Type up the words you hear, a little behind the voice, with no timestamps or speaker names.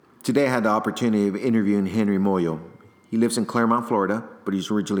Today I had the opportunity of interviewing Henry Moyo. He lives in Claremont, Florida, but he's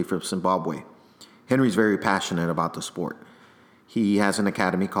originally from Zimbabwe. Henry's very passionate about the sport. He has an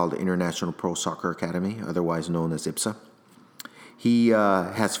academy called the International Pro Soccer Academy, otherwise known as IPSA. He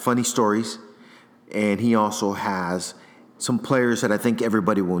has funny stories, and he also has some players that I think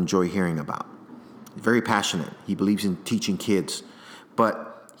everybody will enjoy hearing about. He's very passionate. He believes in teaching kids,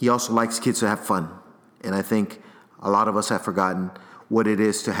 but he also likes kids to have fun. And I think a lot of us have forgotten what it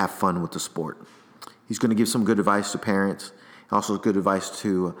is to have fun with the sport. He's going to give some good advice to parents, also good advice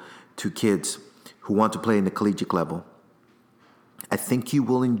to kids who want to play in the collegiate level. I think you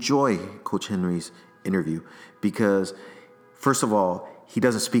will enjoy Coach Henry's interview because, first of all, he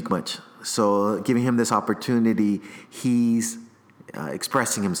doesn't speak much. So giving him this opportunity, he's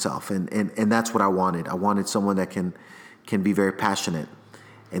expressing himself, and that's what I wanted. I wanted someone that can be very passionate.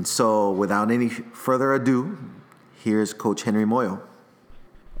 And so without any further ado, here's Coach Henry Moyo.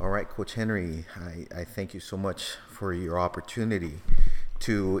 All right, Coach Henry, I thank you so much for your opportunity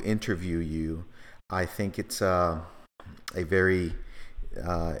to interview you. I think it's a very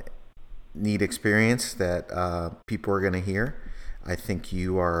neat experience that people are going to hear. I think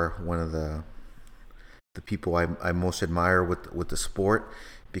you are one of the people I most admire with the sport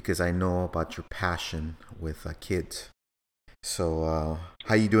because I know about your passion with kids. So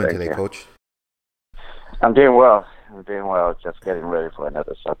how you doing today, Coach? I'm doing well. Just getting ready for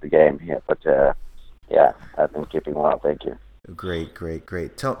another soccer game here. But yeah, I've been keeping well. Thank you. Great.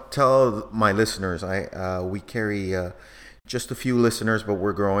 Tell my listeners. We carry just a few listeners, but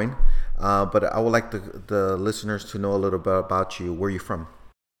we're growing. But I would like the listeners to know a little bit about you. Where are you from?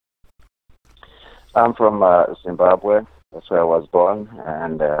 I'm from Zimbabwe. That's where I was born,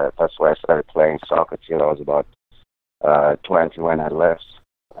 and that's where I started playing soccer till I was about 20 when I left.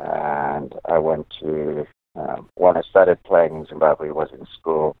 And I went to when I started playing in Zimbabwe, it was in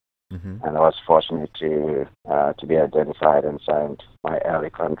school, and I was fortunate to be identified and signed my early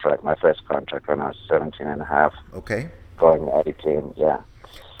contract, my first contract when I was 17 and a half. Okay. Going 18, yeah.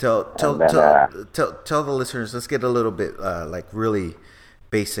 Tell the listeners. Let's get a little bit really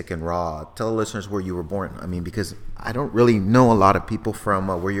basic and raw. Tell the listeners where you were born. I mean, because I don't really know a lot of people from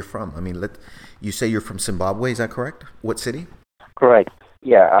where you're from. I mean, you say you're from Zimbabwe. Is that correct? What city? Correct.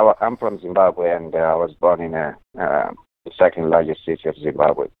 Yeah, I'm from Zimbabwe, and I was born in the second largest city of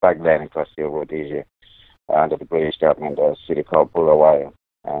Zimbabwe. Back then, it was still Rhodesia, under the British government, a city called Bulawayo,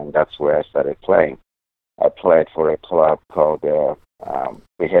 and that's where I started playing. I played for a club called,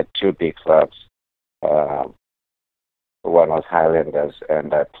 we had two big clubs. One was Highlanders,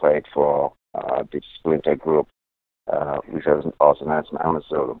 and I played for the Splinter Group, which was also known as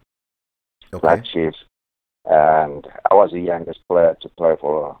Amazulu, Black Chiefs. And I was the youngest player to play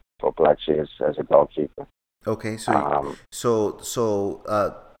for Black Chiefs as a goalkeeper. Okay, so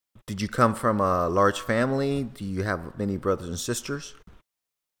did you come from a large family? Do you have many brothers and sisters?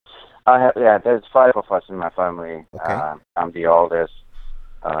 There's 5 of us in my family. Okay. I'm the oldest.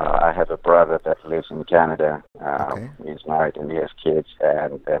 I have a brother that lives in Canada. He's married and he has kids,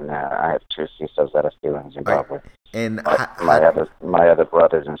 and then I have 2 sisters that are still in Zimbabwe. Right. And my other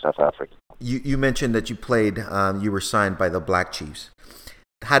brothers in South Africa. You mentioned that you played. You were signed by the Black Chiefs.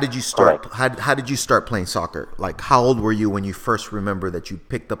 How did you start? How did you start playing soccer? Like, how old were you when you first remember that you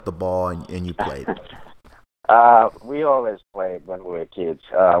picked up the ball and you played? We always played when we were kids.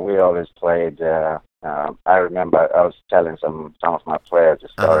 We always played. I remember I was telling some of my players the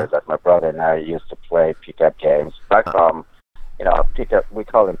story that my brother and I used to play pickup games. Back home, pickup. We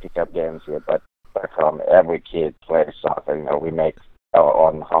call them pickup games here, but back home, every kid plays soccer. We make our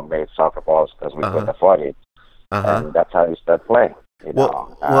own homemade soccer balls because we couldn't afford it, and that's how we start playing.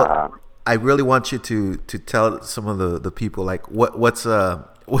 Well, I really want you to tell some of the people like what's a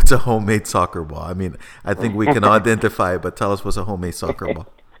homemade soccer ball. I mean, I think we can identify, but tell us what's a homemade soccer ball.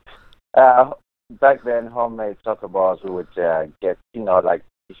 Back then, homemade soccer balls we would get, like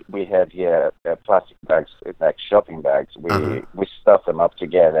we had here plastic bags, like shopping bags. We stuff them up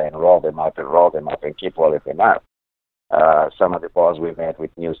together and roll them up and keep rolling them up. Some of the balls we made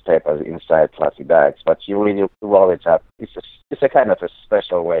with newspapers inside plastic bags, but you really roll it up. It's a kind of a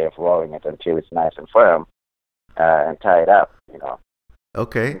special way of rolling it until it's nice and firm and tie it up,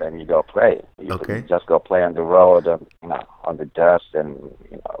 Okay. And then you go play. You just go play on the road, on the dust, and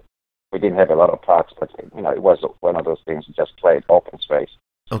we didn't have a lot of parks, but it was one of those things you just played open space.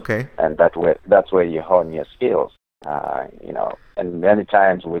 Okay. And that's where you hone your skills. And many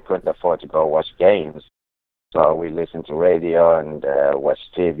times we couldn't afford to go watch games. So we listen to radio and watch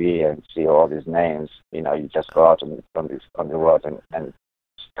TV and see all these names. You just go out on the road and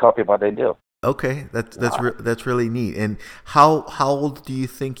copy what they do. Okay, Uh, that's really neat. And how old do you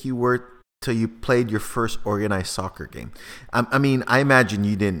think you were till you played your first organized soccer game? I mean, I imagine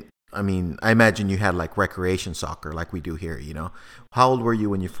you didn't. I mean, I imagine you had like recreation soccer, like we do here. How old were you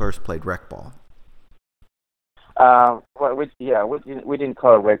when you first played rec ball? well, we didn't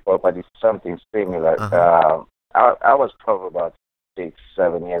call it rec ball, but it's something similar. Uh huh. I was probably about 6,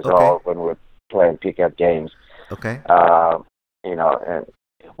 7 years Okay. old when we were playing pickup games. Okay. Uh, and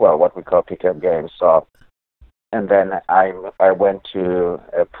well, what we call pickup games. So, and then I went to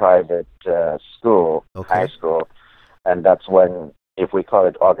a private school, high Okay. school, and that's when, if we call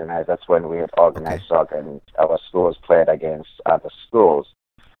it organized, that's when we had Okay. organized soccer, and our schools played against other schools.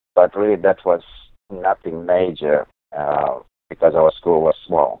 But really, that was nothing major because our school was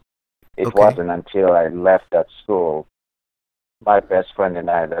small. It Okay. wasn't until I left that school, my best friend and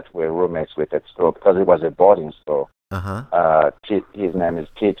I, that were roommates with that school, because it was a boarding school. Uh huh. His name is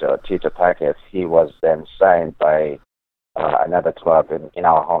Tito Packett. He was then signed by another club in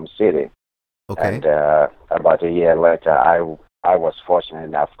our home city. Okay. And about a year later, I was fortunate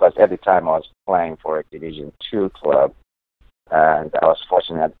enough, because every time I was playing for a Division 2 club, and I was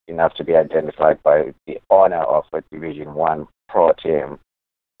fortunate enough to be identified by the owner of a Division 1 pro team.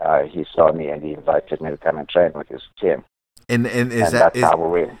 He saw me and he invited me to come and train with his team, And is and that that's is how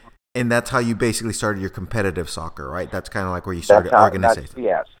we. and that's how you basically started your competitive soccer, right? That's kind of like where you That's started how. That's organizing.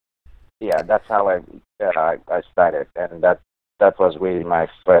 yes, yeah. That's how I started, and that was really my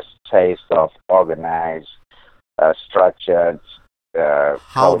first taste of organized, structured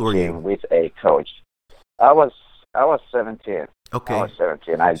How old were you? coaching with a coach. I was I was 17. I Okay. was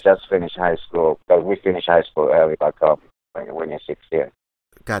 17. I just finished high school, because we finish high school early back home when you're 16.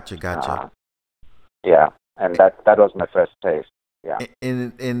 Gotcha. Gotcha. Uh, yeah, and that was my first taste. Yeah.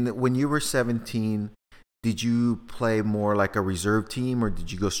 And when you were 17, did you play more like a reserve team, or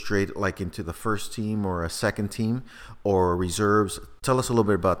did you go straight like into the first team or a second team or reserves? Tell us a little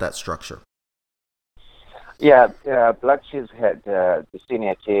bit about that structure. Yeah, Black Chiefs had the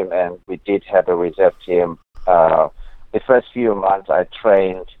senior team, and we did have a reserve team. The first few months,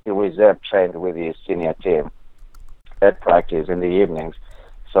 the reserve trained with the senior team at practice in the evenings.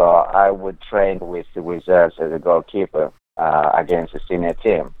 So I would train with the reserves as a goalkeeper against the senior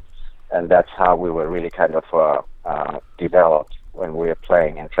team. And that's how we were really kind of developed when we were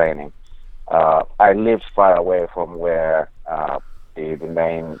playing and training. I lived far away from where the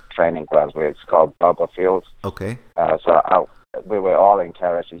main training grounds were. It's called Bubba Fields. Okay. We were all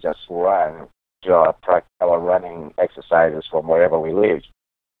encouraged to just run, do our running exercises from wherever we lived.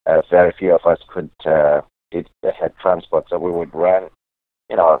 Very few of us had transport, so we would run,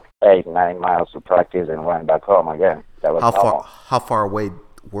 8, 9 miles to practice and run back home again. That was normal. How far away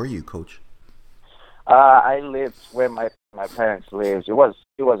were you, coach? I lived where my parents lived. It was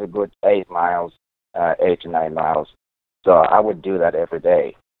a good 8 miles, 8 to 9 miles. So I would do that every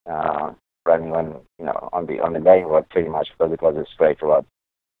day, running on the main road pretty much, because it was a straight road.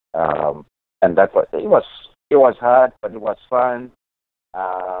 And it was hard, but it was fun,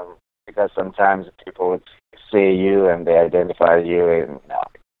 because sometimes people would see you and they identify you, and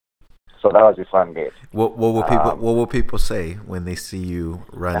so that was a fun bit. Um, What will people say when they see you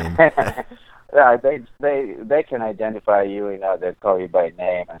running? yeah, they can identify you. They call you by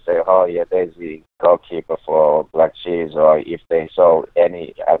name and say, "Oh, yeah, there's the goalkeeper for Black Cheese." Or if they saw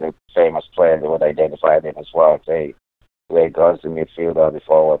any other famous player, they would identify them as well. Say, where goes the midfielder, the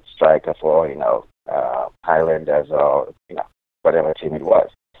forward striker for Highlanders, or whatever team it was,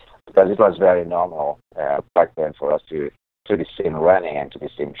 because it was very normal back then for us to be seen running and to be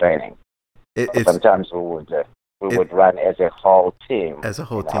seen training. It's Sometimes we it would run as a whole team, as a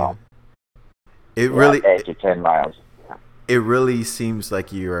whole team. It yeah, really 8 to 10 miles. it really seems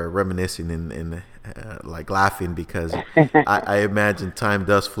like you are reminiscing and like laughing because I imagine time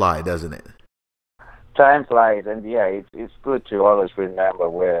does fly, doesn't it? Time flies, and yeah, it's good to always remember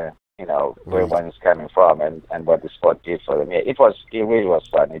Where where you, one is coming from, and what the sport did for them. Yeah, it really was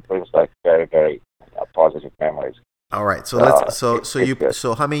fun. It brings back very, very positive memories. all right, so So it's good.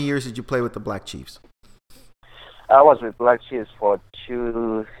 so how many years did you play with the Black Chiefs? I was with Black Cheese for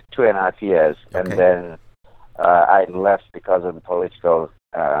 2.5 years, and Okay. then I left because of the political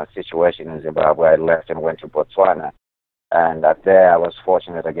situation in Zimbabwe. I left and went to Botswana, and there I was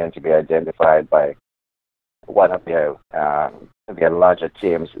fortunate again to be identified by one of their larger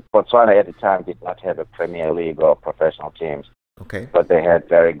teams. Botswana at the time did not have a Premier League or professional teams, Okay. but they had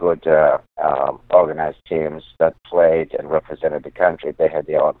very good organized teams that played and represented the country. They had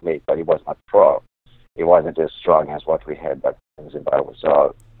their own league, but it was not pro. It wasn't as strong as what we had back in Zimbabwe.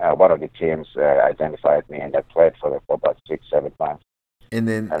 So one of the teams identified me, and I played for them for about 6, 7 months. And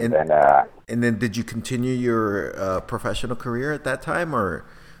then and and then and then did you continue your professional career at that time, or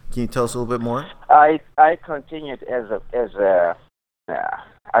can you tell us a little bit more? I continued uh,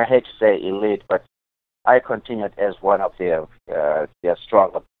 I hate to say elite, but I continued as one of their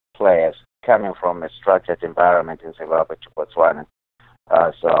stronger players coming from a structured environment in Zimbabwe to Botswana.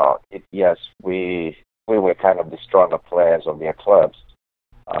 Yes, we were kind of the stronger players of their clubs.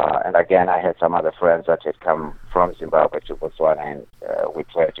 And again, I had some other friends that had come from Zimbabwe to Botswana, and we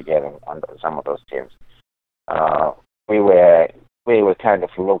played together on some of those teams. We were kind of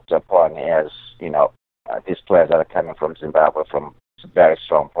looked upon as, these players that are coming from Zimbabwe from very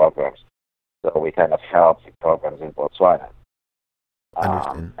strong programs. So we kind of helped the programs in Botswana.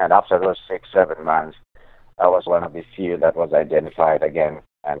 Understand. And after those 6-7 months, I was one of the few that was identified again,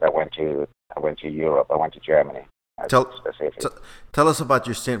 and I went to Europe. I went to Germany. Tell us about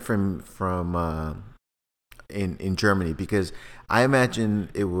your stint from in Germany, because I imagine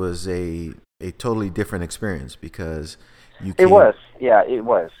it was a totally different experience because you came. It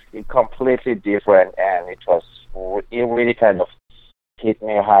was completely different, and it really kind of hit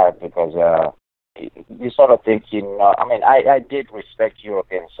me hard because you sort of think I did respect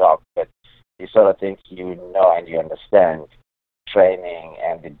European soccer, but you sort of think and you understand training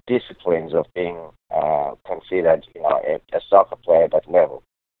and the disciplines of being considered a soccer player at that level.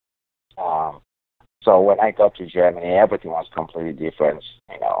 So when I got to Germany, everything was completely different.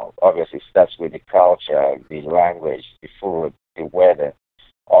 Obviously it starts with the culture, the language, the food, the weather,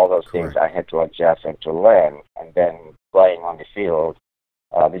 all those things I had to adjust and to learn. And then playing on the field,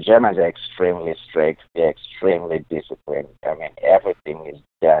 the Germans are extremely strict. They're extremely disciplined. I mean, everything is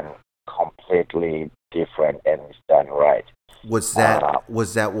done completely different and it's done right. Was that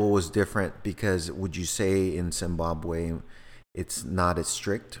what was different? Because would you say in Zimbabwe it's not as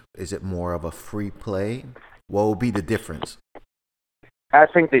strict? Is it more of a free play? What would be the difference? I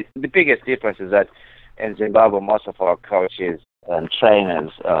think the biggest difference is that in Zimbabwe, most of our coaches and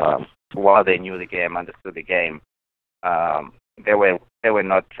trainers, while they knew the game, understood the game, they were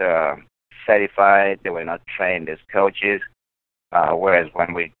not certified. They were not trained as coaches. Whereas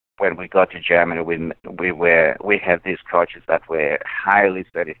when we got to Germany, we had these coaches that were highly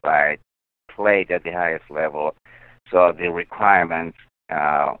certified, played at the highest level. So the requirements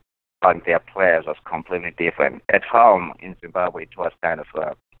on their players was completely different. At home in Zimbabwe, it was kind of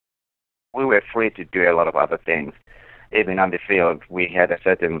we were free to do a lot of other things. Even on the field, we had a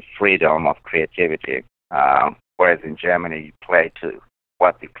certain freedom of creativity. Whereas in Germany, you play to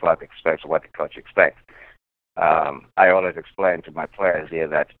what the club expects, what the coach expects. I always explain to my players here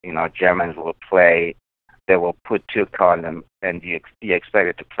that Germans will play. They will put two condoms, and you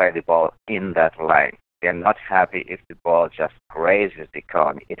expect to play the ball in that line. They're not happy if the ball just grazes the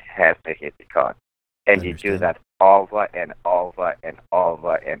cone. It has to hit the cone. And you do that over and over and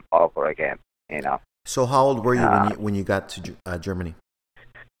over and over again, So how old were you when you got to Germany?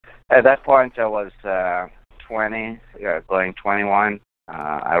 At that point, I was 20, going 21.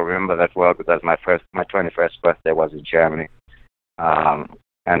 I remember that well because my 21st birthday was in Germany.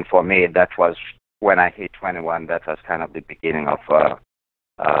 And for me, that was when I hit 21, that was kind of the beginning of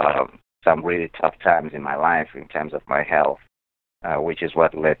some really tough times in my life in terms of my health, which is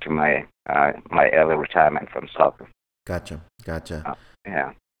what led to my early retirement from soccer. Gotcha.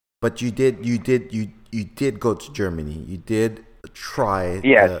 Yeah. But you did go to Germany. You did try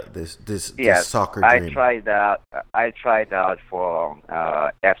this soccer dream. I tried out for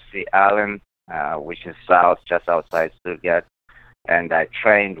FC Allen, which is just outside Stuttgart, and I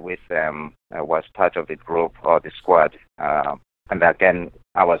trained with them. I was part of the group or the squad. And again,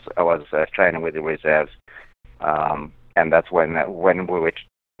 I was training with the reserves, and that's when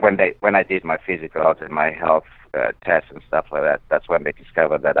I did my physicals and my health tests and stuff like that. That's when they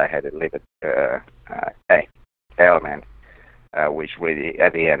discovered that I had a liver ailment, which really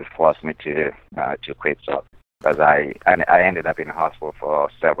at the end forced me to quit soccer because I ended up in hospital for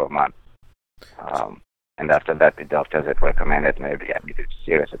several months. And after that, the doctors had recommended maybe I needed to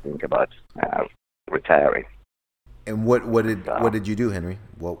seriously think about retiring. And what did you do, Henry?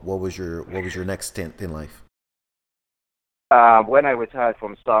 What was your next stint in life? When I retired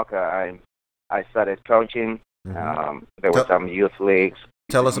from soccer, I started coaching. Mm-hmm. There were some youth leagues.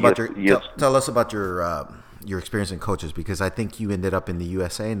 Tell us about your experience in coaches, because I think you ended up in the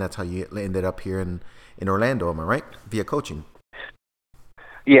USA, and that's how you ended up here in Orlando. Am I right? Via coaching.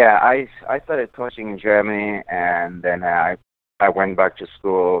 Yeah, I started coaching in Germany, and then I went back to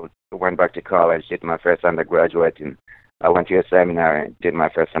school. Went back to college, did my first undergraduate, and I went to a seminary, did my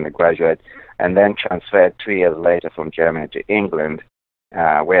first undergraduate, and then transferred 2 years later from Germany to England,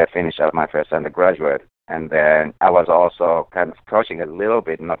 where I finished up my first undergraduate. And then I was also kind of coaching a little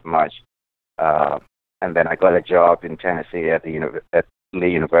bit, not much. And then I got a job in Tennessee at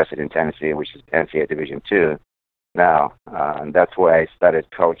Lee University in Tennessee, which is NCAA Division II now. And that's where I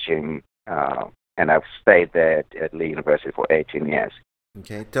started coaching, and I've stayed there at Lee University for 18 years.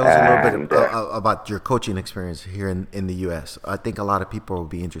 Okay, tell us a little bit about your coaching experience here in the U.S. I think a lot of people will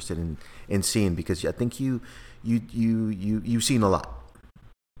be interested in seeing, because I think you've seen a lot.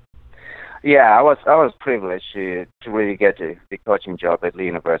 Yeah, I was privileged to really get the coaching job at Lee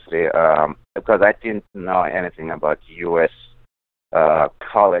University because I didn't know anything about U.S.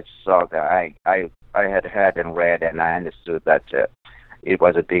 College soccer. I had heard and read, and I understood that it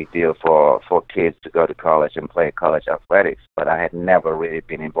was a big deal for kids to go to college and play college athletics, but I had never really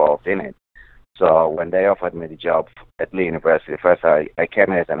been involved in it. So when they offered me the job at Lee University, first I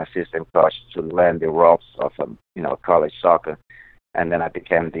came in as an assistant coach to learn the ropes of college soccer, and then I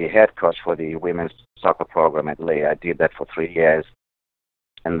became the head coach for the women's soccer program at Lee. I did that for 3 years,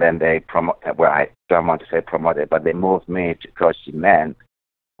 and then they I don't want to say promoted, but they moved me to coach the men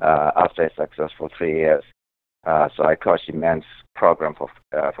after a successful 3 years. So I coached the men's program for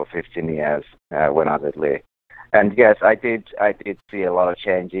 15 years when I was at Lee. And yes, I did see a lot of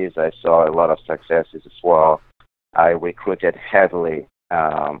changes. I saw a lot of successes as well. I recruited heavily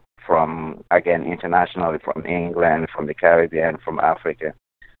internationally from England, from the Caribbean, from Africa,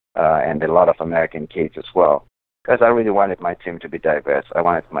 and a lot of American kids as well. Because I really wanted my team to be diverse. I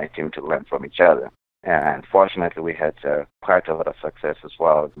wanted my team to learn from each other. And fortunately, we had quite a lot of success as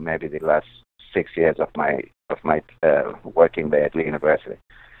well. Maybe the last 6 years of my working there at Lee University.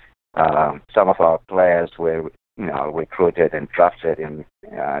 Some of our players were recruited and drafted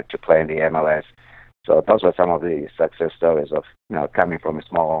to play in the MLS. So those were some of the success stories of coming from a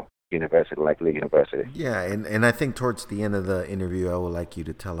small university like Lee University. Yeah, and I think towards the end of the interview, I would like you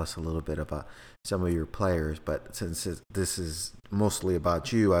to tell us a little bit about some of your players. But since this is mostly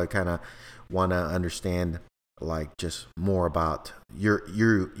about you, I kind of want to understand just more about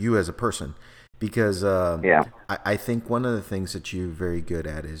you as a person. Because I think one of the things that you're very good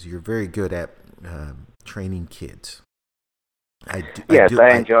at is you're very good at training kids. I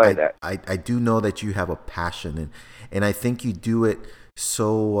enjoy that. I do know that you have a passion, and I think you do it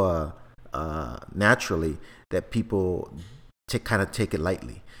so naturally that people kind of take it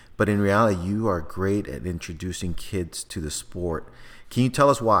lightly. But in reality, you are great at introducing kids to the sport. Can you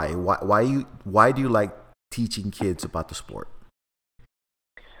tell us why? Why do you like teaching kids about the sport?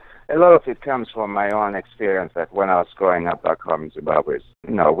 A lot of it comes from my own experience that when I was growing up back home in Zimbabwe,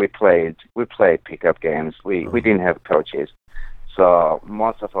 we played pickup games. We didn't have coaches. So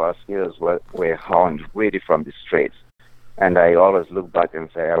most of our skills were honed really from the streets. And I always look back and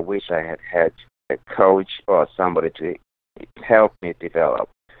say, I wish I had a coach or somebody to help me develop.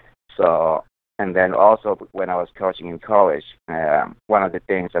 So, and then also when I was coaching in college, one of the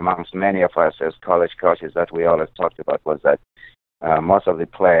things amongst many of us as college coaches that we always talked about was that most of the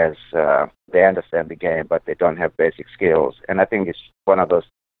players, they understand the game, but they don't have basic skills. And I think it's one of those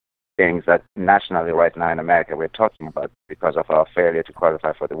things that nationally right now in America we're talking about because of our failure to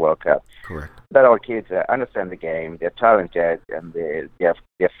qualify for the World Cup. Correct. That our kids understand the game, they're talented, and they're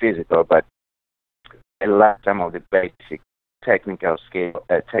physical, but they lack some of the basic technical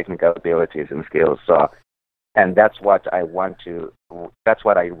abilities and skills. So, and that's what I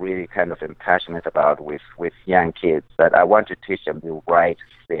really kind of am passionate about with young kids, that I want to teach them the right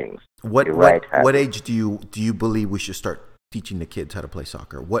things. What age do you believe we should start teaching the kids how to play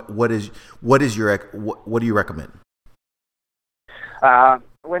soccer? What do you recommend?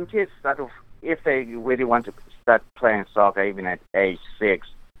 When kids if they really want to start playing soccer even at age 6,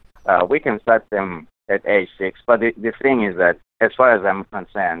 we can start them at age 6. But the thing is that as far as I'm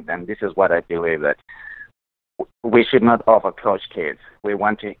concerned, and this is what I believe, that we should not overcoach kids. We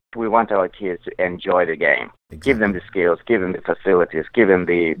want our kids to enjoy the game. Exactly. Give them the skills, give them the facilities, give them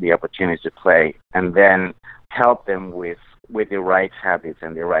the opportunity to play, and then help them with the right habits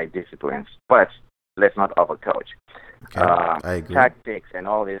and the right disciplines. But let's not overcoach. Okay. I agree. Tactics and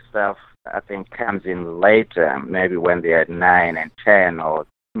all this stuff, I think, comes in later, maybe when they're 9 and 10 or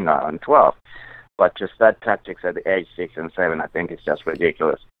and 12. But to start tactics at the age 6 and 7, I think it's just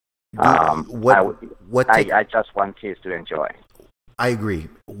ridiculous. I just want kids to enjoy. I agree.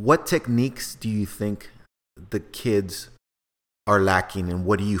 What techniques do you think the kids are lacking, and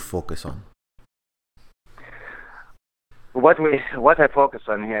what do you focus on? What I focus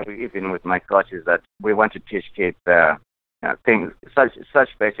on here, even with my coaches, is that we want to teach kids things, such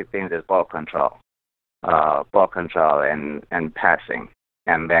basic things as ball control and passing,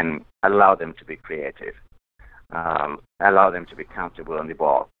 and then allow them to be creative, allow them to be comfortable on the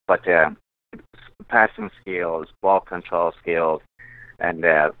ball. But passing skills, ball control skills, and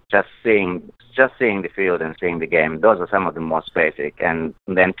just seeing the field and seeing the game. Those are some of the most basic, and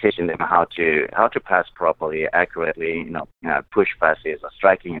then teaching them how to pass properly, accurately, push passes or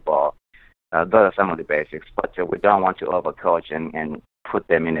striking a ball. Those are some of the basics, but we don't want to overcoach and put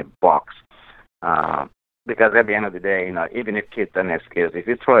them in a box. Because at the end of the day, even if kids don't have skills, if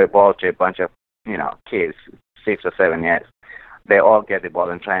you throw a ball to a bunch of, kids, 6 or 7 years, they all get the ball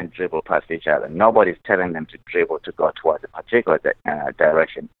and try and dribble past each other. Nobody's telling them to dribble to go towards a particular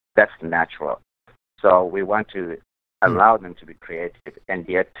direction. That's natural. So we want to allow them to be creative, and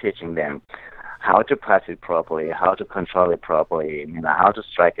yet teaching them how to pass it properly, how to control it properly, how to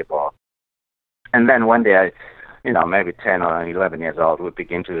strike a ball. And then when they are, maybe 10 or 11 years old, we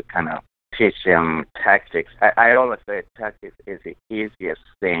begin to kind of teach them tactics. I always say tactics is the easiest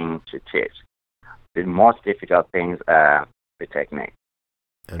thing to teach. The most difficult things are the technique.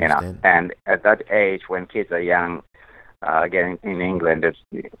 And at that age, when kids are young, again in England,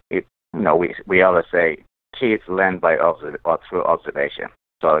 we always say kids learn by through observation.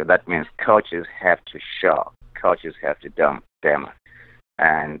 So that means coaches have to show, coaches have to demo,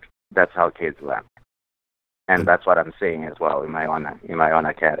 and that's how kids learn. And that's what I'm seeing as well in my own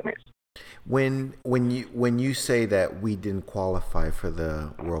academies. When you say that we didn't qualify for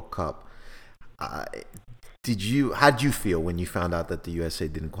the World Cup, how did you feel when you found out that the USA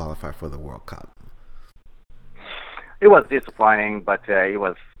didn't qualify for the World Cup? It was disappointing, but it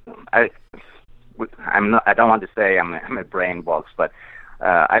was. I don't want to say I'm a brain box, but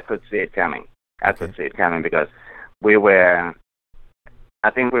I could see it coming. I could see it coming because I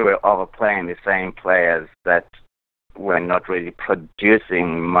think we were overplaying the same players that were not really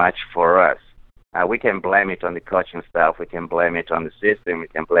producing much for us. We can blame it on the coaching staff, we can blame it on the system, we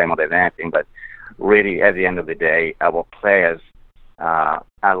can blame it on anything, but really at the end of the day, our players are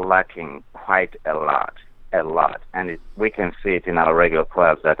lacking quite a lot. And we can see it in our regular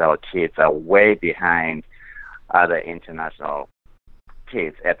clubs that our kids are way behind other international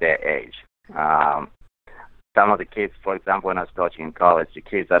kids at their age. Some of the kids, for example, when I was coaching in college, the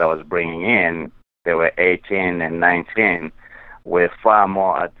kids that I was bringing in, they were 18 and 19, were far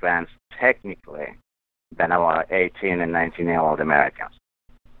more advanced technically than our 18 and 19-year-old Americans.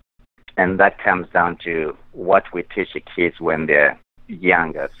 And that comes down to what we teach the kids when they're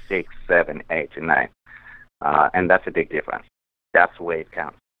younger, 6, 7, 8, and 9. And that's a big difference. That's where it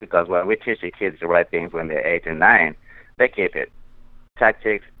counts. Because when we teach the kids the right things when they're 8 and 9, they keep it.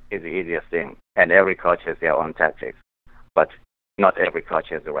 Tactics is the easiest thing, and every coach has their own tactics. But not every coach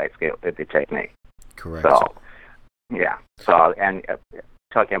has the right skill, the technique. Correct. So, yeah. So, and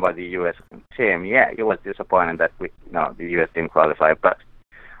talking about the U.S. team, it was disappointing that the U.S. didn't qualify, but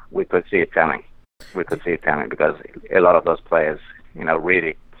we could see it coming. We could see it coming because a lot of those players,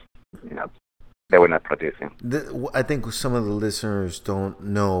 really, they were not producing. I think some of the listeners don't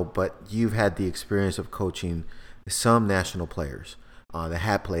know, but you've had the experience of coaching some national players that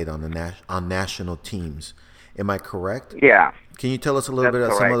had played on national teams. Am I correct? Yeah. Can you tell us a little bit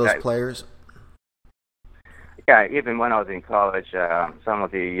about some of those players? Yeah, even when I was in college, some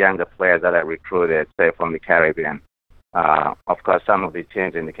of the younger players that I recruited, say from the Caribbean, of course, some of the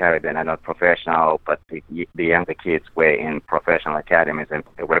teams in the Caribbean are not professional, but the younger kids were in professional academies and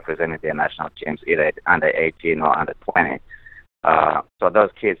represented their national teams, either under 18 or under 20. So those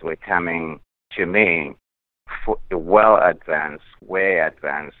kids were coming to me well advanced, way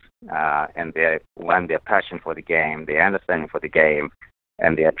advanced, and their passion for the game, their understanding for the game,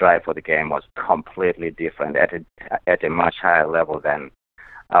 and their drive for the game was completely different at a much higher level than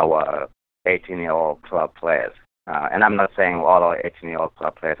our 18-year-old club players. And I'm not saying all our 18-year-old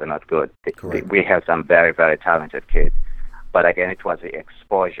club players are not good. We have some very, very talented kids. But again, it was the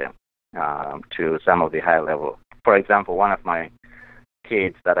exposure to some of the high level. For example, one of my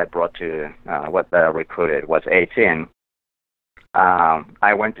kids that I brought to that I recruited was 18.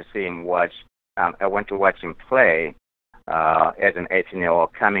 I went to see him I went to watch him play as an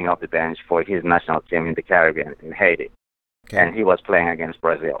 18-year-old coming off the bench for his national team in the Caribbean, in Haiti. Okay. And he was playing against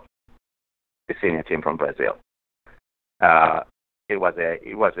Brazil, the senior team from Brazil. It was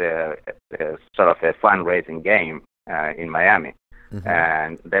a sort of a fundraising game in Miami,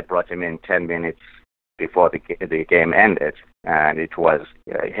 and they brought him in 10 minutes before the game ended, and it was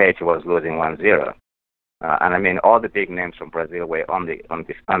Haiti was losing 1-0. And I mean, all the big names from Brazil were on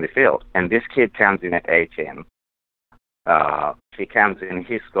the field, and this kid comes in at 18. He comes in,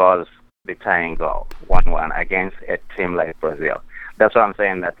 he scores the tying goal, 1-1 against a team like Brazil. That's what I'm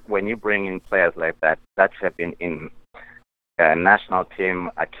saying. That when you bring in players like that have been in national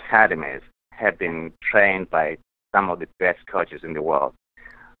team academies, have been trained by some of the best coaches in the world,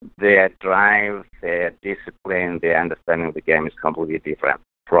 their drive, their discipline, their understanding of the game is completely different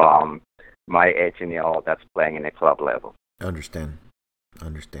from my 18-year-old that's playing in a club level. Understand.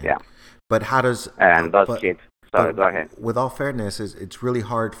 Yeah. But how does... And those kids... Sorry, go ahead. With all fairness, it's really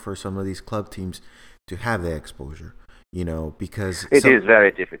hard for some of these club teams to have the exposure, because... It is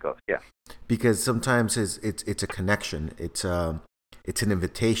very difficult, yeah. Because sometimes it's a connection. It's an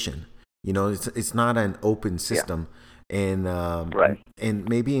invitation. It's not an open system. Yeah. And right. And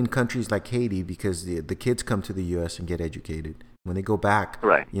maybe in countries like Haiti, because the kids come to the U.S. and get educated. When they go back,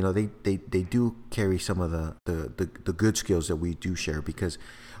 right. They do carry some of the good skills that we do share. Because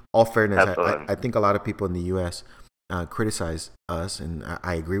all fairness, I think a lot of people in the U.S. Criticize us, and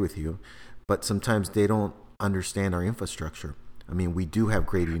I agree with you, but sometimes they don't understand our infrastructure. I mean, we do have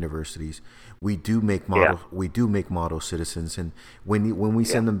great universities. We do make model. Yeah. We do make model citizens, and when we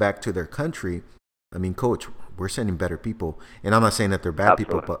send them back to their country, I mean, Coach, we're sending better people. And I'm not saying that they're bad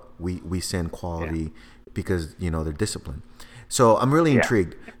people, but we send quality because they're disciplined. So I'm really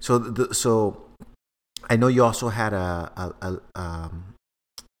intrigued. So I know you also had a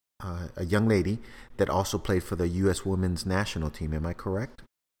young lady that also played for the U.S. Women's National Team. Am I correct?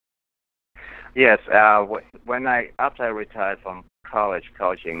 Yes. After I retired from college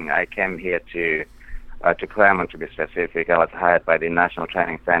coaching, I came here to Claremont, to be specific. I was hired by the National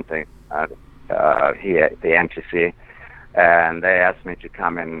Training Center here at the NTC, and they asked me to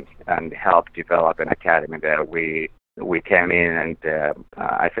come in and help develop an academy there. We came in, and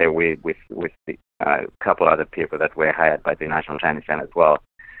I say we with a couple other people that were hired by the National Training Center as well.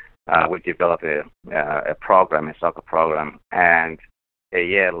 We developed a program, a soccer program, and a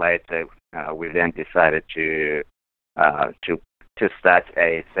year later, we then decided to start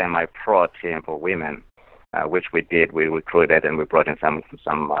a semi-pro team for women, which we did. We recruited and we brought in some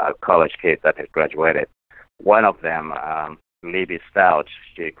college kids that had graduated. One of them, Libby Stout,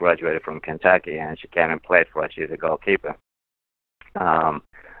 she graduated from Kentucky and she came and played for us. She's a goalkeeper.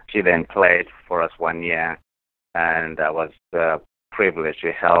 She then played for us 1 year, and I was privileged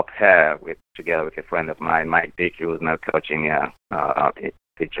to help her together with a friend of mine, Mike Dick, who was now coaching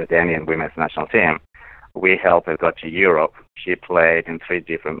the Jordanian women's national team. We helped her go to Europe. She played in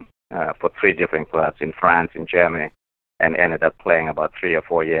for three different clubs in France, in Germany, and ended up playing about 3 or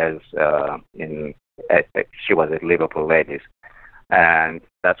 4 years she was at Liverpool Ladies. And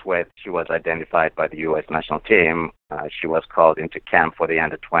that's where she was identified by the U.S. national team. She was called into camp for the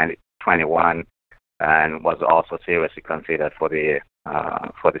under 21 and was also seriously considered for the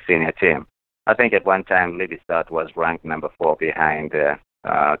senior team. I think at one time Libby Stott was ranked number 4 behind the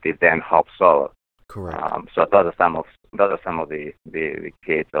then Hope Solo. Correct. So those are some of the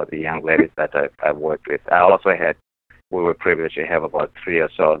kids or the young ladies that I worked with. We were privileged to have about 3 or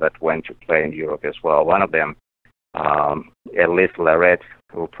so that went to play in Europe as well. One of them, Elise Larette,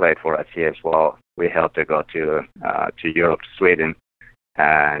 who played for us here as well. We helped her go to Europe, to Sweden,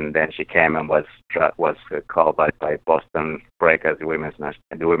 and then she came and was called by Boston Breakers, the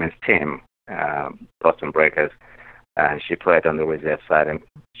women's team, Boston Breakers, and she played on the reserve side, and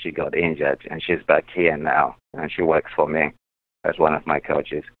she got injured, and she's back here now, and she works for me as one of my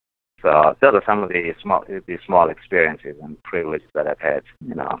coaches. So those are some of the small experiences and privileges that I've had,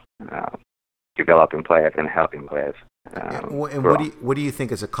 developing players and helping players. What do you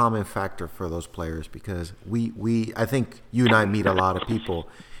think is a common factor for those players? Because I think you and I meet a lot of people,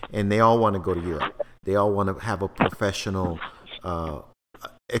 and they all want to go to Europe. They all want to have a professional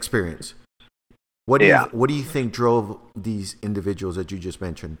experience. What do you think drove these individuals that you just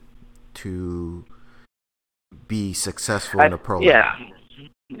mentioned to be successful in a pro level? Yeah,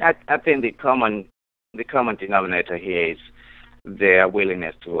 I think the common denominator here is their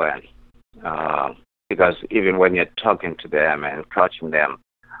willingness to learn. Because even when you're talking to them and coaching them,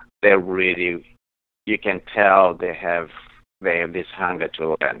 you can tell they have this hunger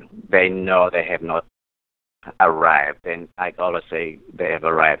to learn. They know they have not arrived, and I always say they have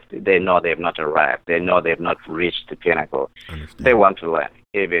arrived. They know they have not arrived. They know they have not reached the pinnacle. They want to learn.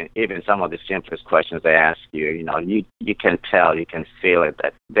 Even some of the simplest questions they ask you can tell, you can feel it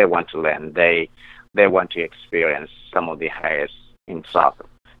that they want to learn. They want to experience some of the highest in soccer.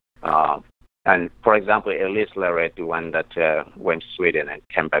 And for example, Elise Larette, the one that went to Sweden and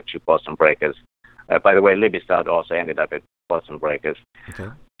came back to Boston Breakers. By the way, Libby Stout also ended up at Boston Breakers.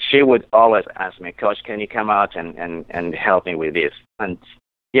 Okay. She would always ask me, Coach, can you come out and help me with this? And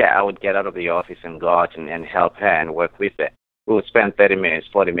I would get out of the office and go out and help her and work with her. We would spend 30 minutes,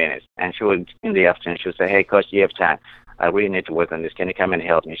 40 minutes, and she would, in the afternoon, she would say, hey, Coach, do you have time? I really need to work on this. Can you come and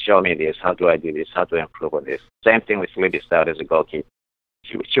help me? Show me this. How do I do this? How do I improve on this? Same thing with Libby Stout as a goalkeeper.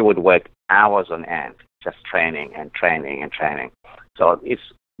 She would work hours on end, just training and training and training. So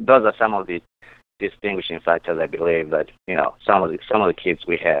those are some of the distinguishing factors. I believe that some of the kids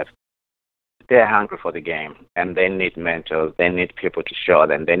we have, they're hungry for the game, and they need mentors. They need people to show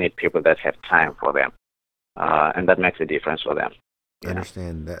them. They need people that have time for them, and that makes a difference for them. I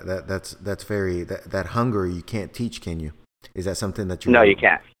understand that's very that hunger you can't teach, can you? Is that something that you? No, you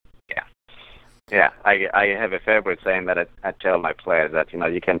can't. Yeah. I have a favorite saying that I tell my players that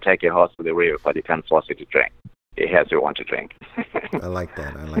you can take your horse to the river, but you can't force it to drink. It has to want to drink. I like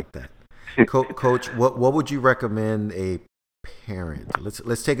that. Coach, what would you recommend a parent?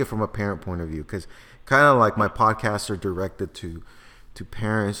 Let's take it from a parent point of view, because kind of like my podcasts are directed to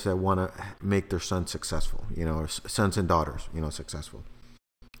parents that want to make their sons successful, or sons and daughters, successful.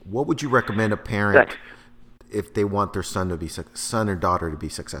 What would you recommend a parent if they want their son or daughter to be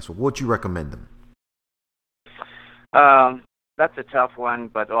successful? What would you recommend them? That's a tough one,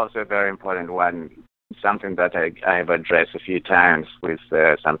 but also a very important one. Something that I have addressed a few times with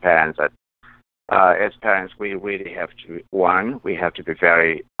some parents. That as parents, we really have to we have to be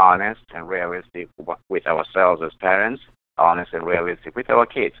very honest and realistic with ourselves as parents. Honest and realistic with our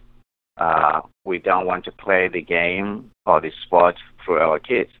kids. We don't want to play the game or the sport through our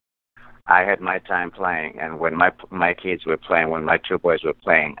kids. I had my time playing, and when my kids were playing, when my two boys were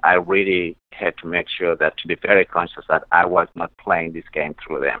playing, I really had to make sure to be very conscious that I was not playing this game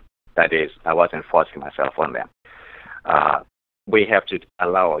through them. That is, I wasn't forcing myself on them. We have to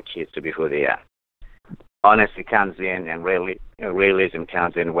allow our kids to be who they are. Honesty comes in, and realism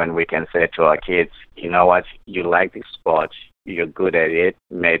comes in when we can say to our kids, you know what, you like this sport, you're good at it,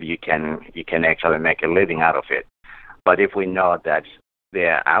 maybe you can actually make a living out of it. But if we know that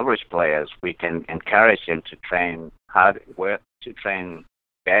they're average players, we can encourage them to train hard, to train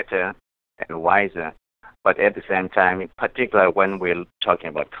better and wiser. But at the same time, in particular when we're talking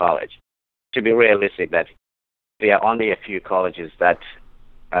about college, to be realistic, that there are only a few colleges that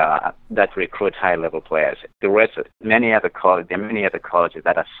recruit high-level players. The rest, there are many other colleges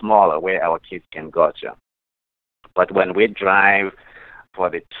that are smaller where our kids can go to. But when we drive for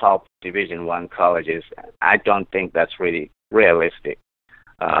the top Division I colleges, I don't think that's really realistic.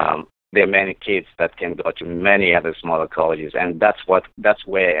 There are many kids that can go to many other smaller colleges, and that's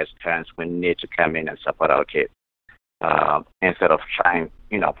where, as parents, we need to come in and support our kids instead of trying,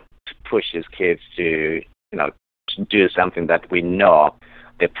 to push these kids to do something that we know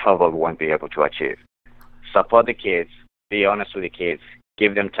they probably won't be able to achieve. Support the kids, be honest with the kids,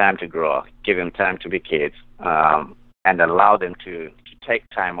 give them time to grow, give them time to be kids, and allow them to take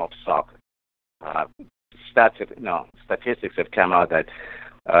time off soccer. Statistics have come out that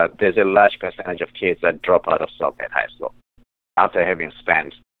there's a large percentage of kids that drop out of soccer at high school after having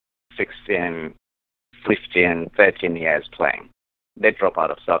spent 16, 15, 13 years playing. They drop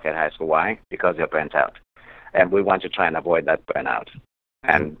out of soccer at high school. Why? Because they're burnt out. And we want to try and avoid that burnout.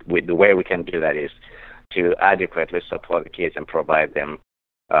 And the way we can do that is to adequately support the kids and provide them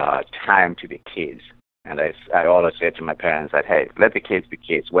time to be kids. And I always say to my parents that, hey, let the kids be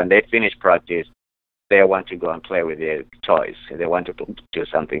kids. When they finish practice, they want to go and play with their toys. They want to do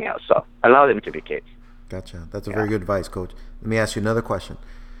something else. So allow them to be kids. Gotcha. That's a very good advice, Coach. Let me ask you another question.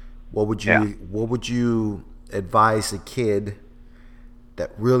 What would you advise a kid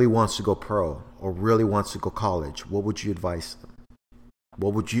that really wants to go pro or really wants to go college? What would you advise them?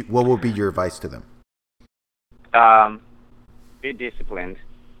 What would be your advice to them? Be disciplined.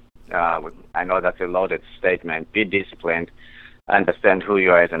 I know that's a loaded statement. Be disciplined. Understand who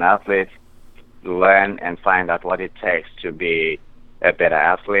you are as an athlete. Learn and find out what it takes to be a better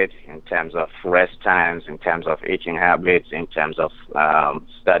athlete in terms of rest times, in terms of eating habits, in terms of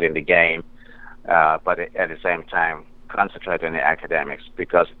studying the game. But at the same time, concentrate on the academics,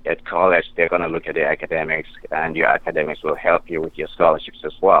 because at college they're going to look at the academics, and your academics will help you with your scholarships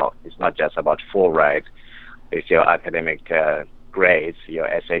as well. It's not just about full rides. It's your academic grades, your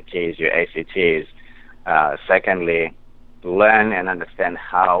SATs, your ACTs. Secondly, learn and understand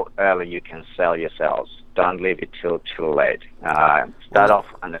how early you can sell yourselves. Don't leave it till too late. Start off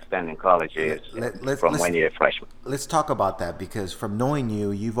understanding colleges from when you're a freshman. Let's talk about that, because from knowing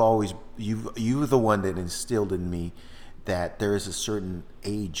you, you were the one that instilled in me that there is a certain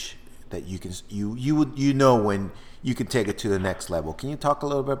age that you know when you can take it to the next level. Can you talk a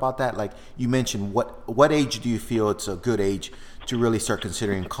little bit about that? Like you mentioned, what age do you feel it's a good age to really start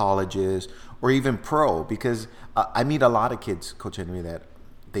considering colleges or even pro? Because I meet a lot of kids, Coach Henry, that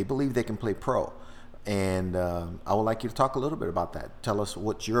they believe they can play pro. And I would like you to talk a little bit about that. Tell us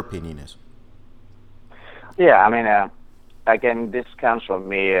what your opinion is. Yeah, I mean, again, this comes from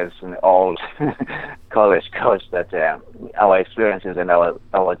me as an old college coach, that our experiences and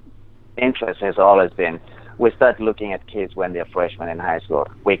our interest has always been, we start looking at kids when they're freshmen in high school.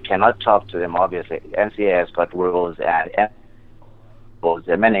 We cannot talk to them, obviously. NCAA has got rules, and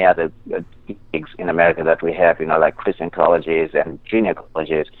there are many other leagues in America that we have, like Christian colleges and junior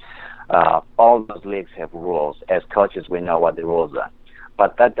colleges. All those leagues have rules. As coaches, we know what the rules are.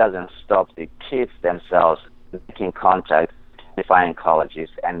 But that doesn't stop the kids themselves making contact, defining colleges,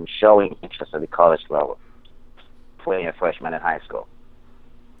 and showing interest at the college level when you're a freshman in high school.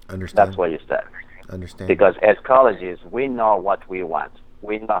 Understand. That's where you start. Understand. Because as colleges, we know what we want.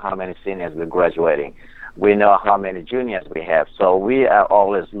 We know how many seniors we're graduating. We know how many juniors we have. So we are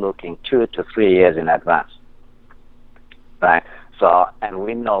always looking 2 to 3 years in advance. Right? So, and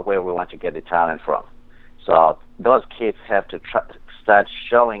we know where we want to get the talent from. So those kids have to start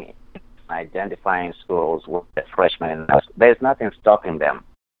showing, identifying schools with the freshmen in us. There's nothing stopping them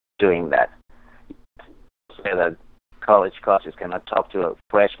doing that. Say that college coaches cannot talk to a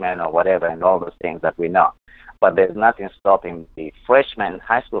freshman or whatever and all those things that we know. But there's nothing stopping the freshmen,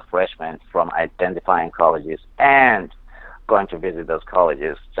 high school freshmen, from identifying colleges and going to visit those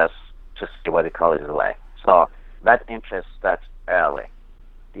colleges just to see what the college is like. So that interest starts early.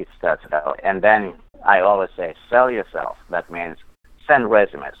 It starts early. And then I always say, sell yourself. That means send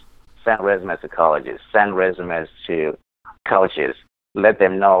resumes. Send resumes to colleges. Send resumes to coaches. Let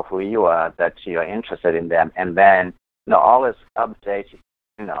them know who you are, that you're interested in them. And then, always update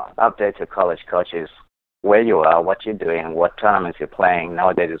your college coaches where you are, what you're doing, what tournaments you're playing.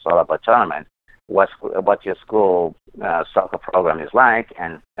 Nowadays, it's all about tournaments. What your school soccer program is like,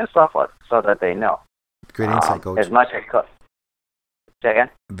 and so forth, so that they know. Great insight, Coach. As much as say again?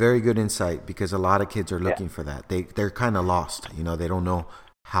 Very good insight, because a lot of kids are looking for that. They're kind of lost. They don't know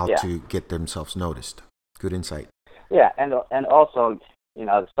how to get themselves noticed. Good insight. Yeah, and also,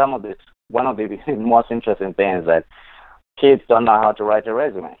 some of this, one of the most interesting things that kids don't know how to write a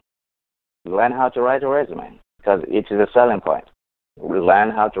resume. Learn how to write a resume, because it is a selling point.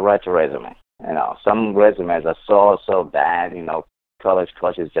 Learn how to write a resume. Some resumes are so bad, college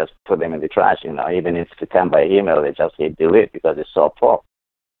coaches just put them in the trash, even if they come by email, they just hit delete because it's so poor.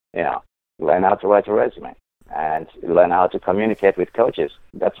 Learn how to write a resume and learn how to communicate with coaches.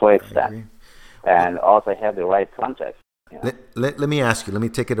 That's where it starts. And also have the right context. Let me ask you, let me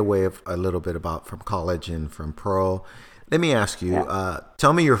take it away a little bit about from college and from pro. Let me ask you,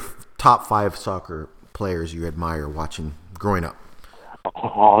 tell me your top 5 soccer players you admire watching growing up.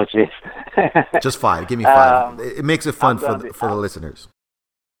 Oh, jeez. Just 5. Give me 5. It makes it fun for the listeners.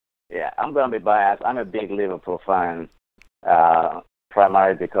 Yeah, I'm going to be biased. I'm a big Liverpool fan,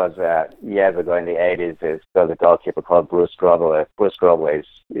 primarily because years ago in the 80s, there was a goalkeeper called Bruce Grobbler. Bruce Grobbler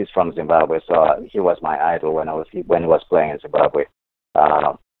is from Zimbabwe, so he was my idol when he was playing in Zimbabwe.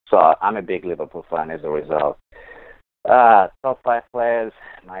 So I'm a big Liverpool fan as a result. Top 5 players,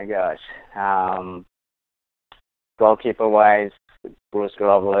 my gosh. Goalkeeper-wise, Bruce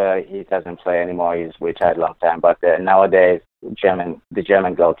Grobbler, he doesn't play anymore. He's retired a long time. But nowadays, the German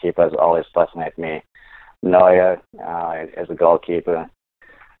goalkeepers always fascinate me. Neuer as a goalkeeper.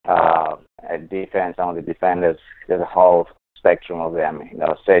 At defense, some of the defenders, there's a whole spectrum of them.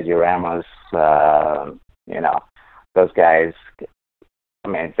 Sergio Ramos, those guys,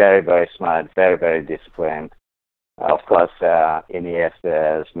 very, very smart, very, very disciplined. Of course,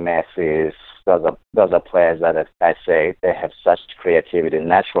 Iniesta's, Messi's, those are players that I say they have such creativity,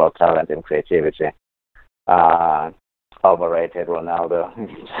 natural talent and creativity. Overrated Ronaldo.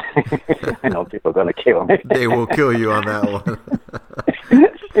 I know people are going to kill me. They will kill you on that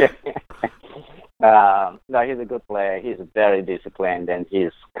one. No, he's a good player. He's very disciplined, and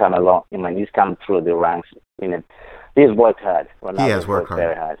he's come along. He's come through the ranks. He's worked hard. Ronaldo he has worked hard.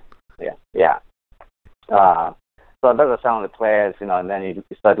 Very hard. Yeah. So those are some of the players, and then you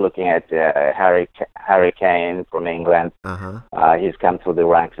start looking at Harry Kane from England. He's come through the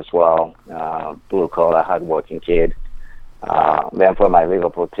ranks as well. Blue-collar, hard-working kid. Then for my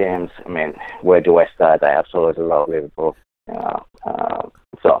Liverpool teams, where do I start? I absolutely love Liverpool.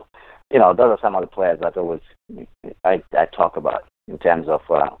 So, those are some of the players that I talk about in terms of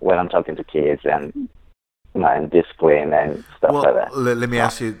when I'm talking to kids and discipline and stuff like that. Let me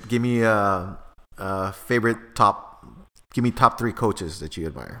ask you, give me top 3 coaches that you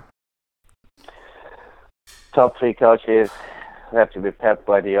admire. Top 3 coaches have to be Pep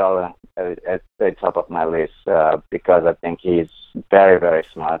Guardiola at the top of my list because I think he's very, very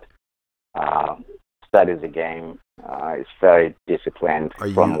smart. Studies the game. He's very disciplined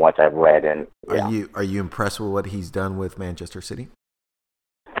from what I've read. And are you impressed with what he's done with Manchester City?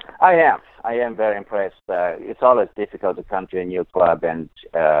 I am very impressed. It's always difficult to come to a new club and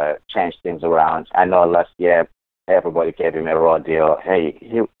change things around. I know last year everybody gave him a raw deal. Hey,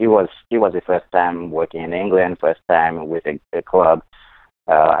 he was the first time working in England, first time with a club.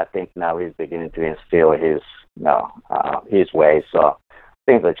 I think now he's beginning to instill his ways. So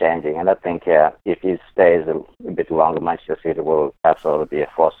things are changing, and I think if he stays a bit longer, Manchester City will absolutely be a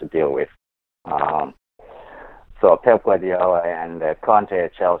force to deal with. So Pep Guardiola and Conte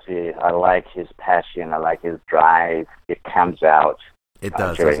at Chelsea, I like his passion. I like his drive. It comes out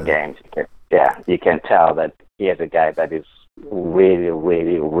during games. You can tell that he is a guy that is really,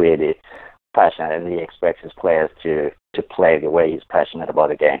 really, really passionate, and he expects his players to play the way he's passionate about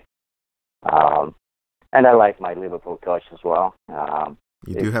the game. And I like my Liverpool coach as well.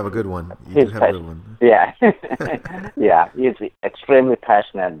 You do have a good one. Yeah. Yeah, he's extremely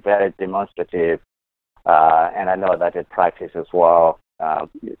passionate, very demonstrative. And I know that at practice as well,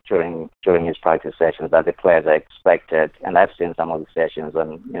 during his practice sessions, that the players are expected, and I've seen some of the sessions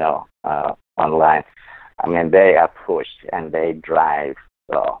online. I mean, they are pushed and they drive.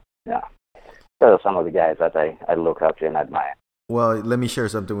 So, yeah, those are some of the guys that I look up to and admire. Well, let me share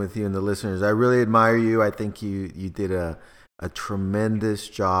something with you and the listeners. I really admire you. I think you did a tremendous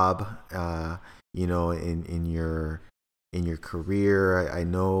job, in your career. I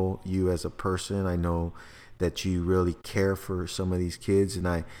know you as a person. I know that you really care for some of these kids, and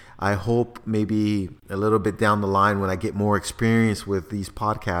I hope maybe a little bit down the line, when I get more experience with these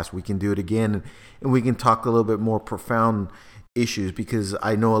podcasts, we can do it again, and we can talk a little bit more profound issues, because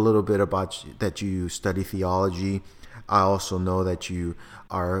I know a little bit about that you study theology. I also know that you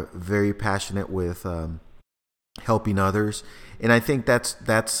are very passionate with helping others, and I think that's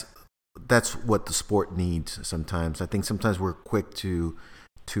what the sport needs sometimes. I think sometimes we're quick to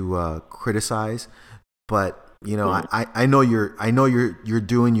criticize, but I know you're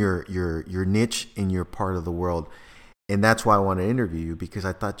doing your niche in your part of the world, and that's why I want to interview you, because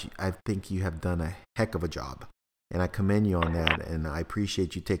I think you have done a heck of a job, and I commend you on that, and I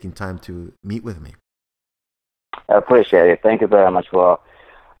appreciate you taking time to meet with me. I appreciate it. Thank you very much for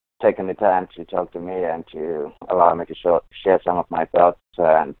taking the time to talk to me and to allow me to share some of my thoughts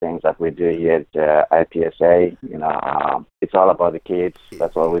and things that we do here at IPSA. It's all about the kids.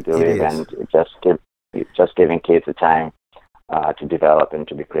 That's what we do, and just giving kids the time to develop and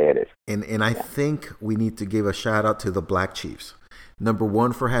to be creative. And I think we need to give a shout out to the Black Chiefs. Number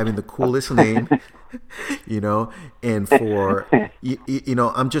one, for having the coolest name, and for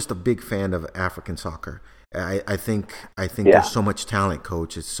I'm just a big fan of African soccer. I think there's so much talent,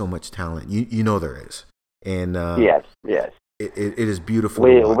 Coach. It's so much talent. There is, and yes, it is beautiful.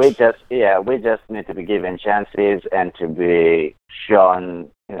 We just need to be given chances and to be shown,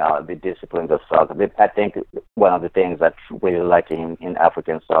 the disciplines of soccer. I think one of the things that we like in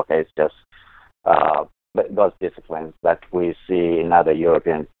African soccer is just those disciplines that we see in other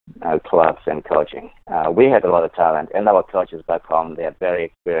European clubs and coaching. We had a lot of talent, and our coaches back home, they are very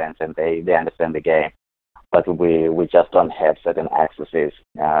experienced and they understand the game. But we just don't have certain accesses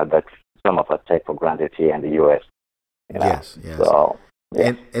that some of us take for granted here in the U.S. Yes. So,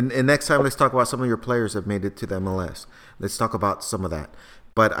 yeah. And next time, let's talk about some of your players that made it to the MLS. Let's talk about some of that.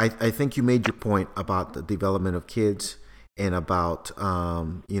 But I think you made your point about the development of kids and about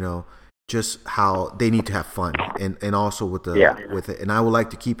just how they need to have fun, and also with it. And I would like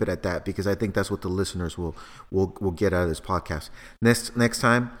to keep it at that, because I think that's what the listeners will get out of this podcast. Next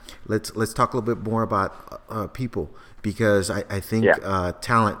time, let's talk a little bit more about people, because I think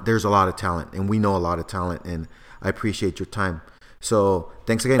talent. There's a lot of talent, and we know a lot of talent, and I appreciate your time. So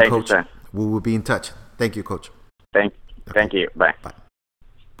thanks again, Coach. You, we will be in touch. Thank you, Coach. Thank you. Bye.